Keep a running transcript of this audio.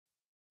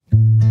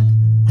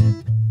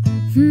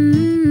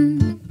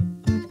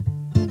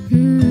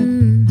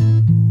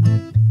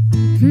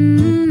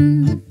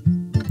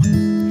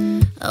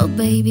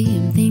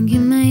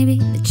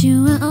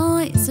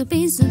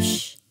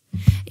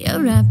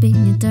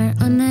glitter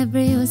on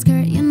every whisker,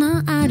 you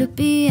know how to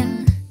be.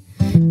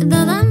 ¿De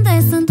dónde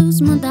están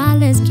tus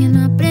modales? Que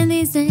no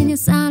aprendiste ni a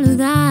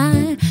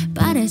saludar.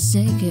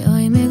 Parece que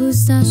hoy me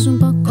gustas un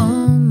poco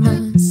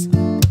más.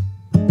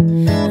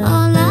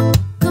 Hola,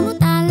 ¿cómo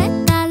dale,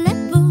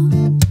 boo?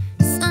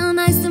 So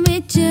nice to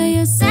meet you.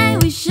 You say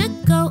we should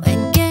go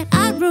and get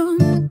a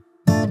room.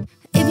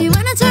 If you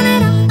wanna turn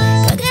it on,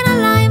 go get a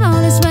live,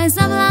 o después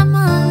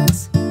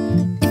hablamos.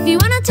 If you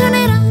wanna turn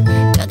it on,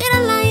 go get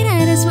a light,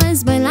 y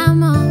después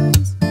bailamos.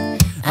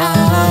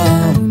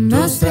 Un,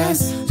 dos,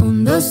 tres,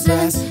 un, dos,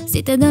 tres.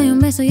 Si te doy un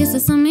beso y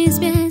estos son mis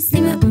pies,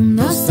 dime un,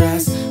 dos,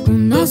 tres,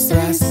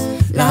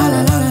 la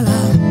la la la la.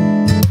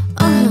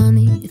 Oh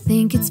honey, you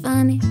think it's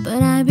funny,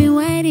 but I've been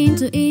waiting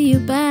to eat you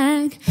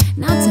back.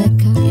 Now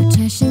take out your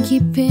trash and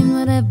keep in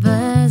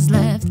whatever's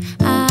left.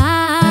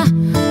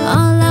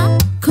 Hola,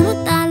 ¿cómo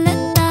dale,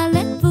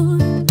 boo?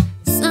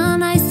 So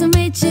nice to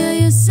meet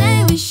you. You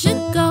say we should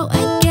go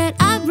and get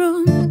a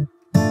room.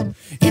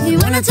 If you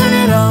wanna turn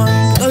it on,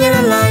 go get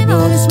a light,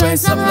 o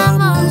después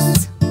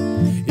hablamos.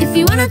 If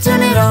you wanna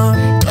turn it on,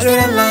 go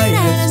get a light,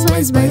 y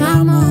después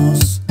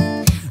bailamos.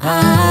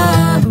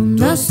 Un,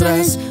 dos,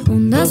 tres,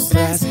 un, dos,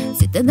 tres.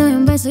 Si te doy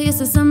un beso y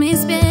estos son mis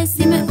pies,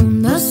 dime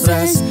un, dos,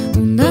 tres,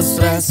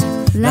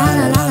 la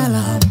la la la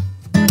la.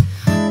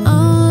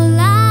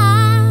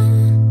 Hola,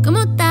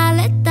 ¿cómo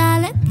dale,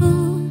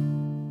 boo?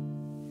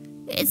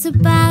 It's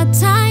about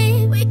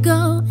time we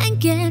go and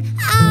get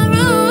a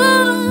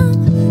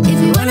room. If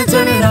you wanna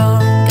turn it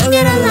on, go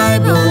get a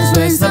light, o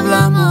después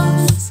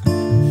hablamos.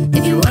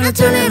 If you wanna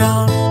turn it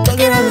on, go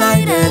get a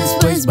light, y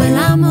después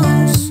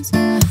bailamos.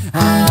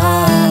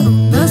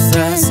 Un, dos,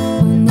 tres.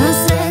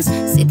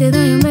 Si te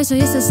doy un beso y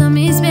estos son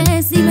mis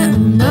pies, dime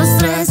un, dos,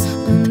 tres,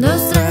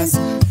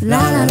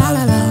 la la la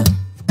la la.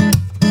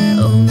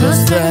 Un,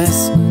 dos,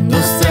 tres.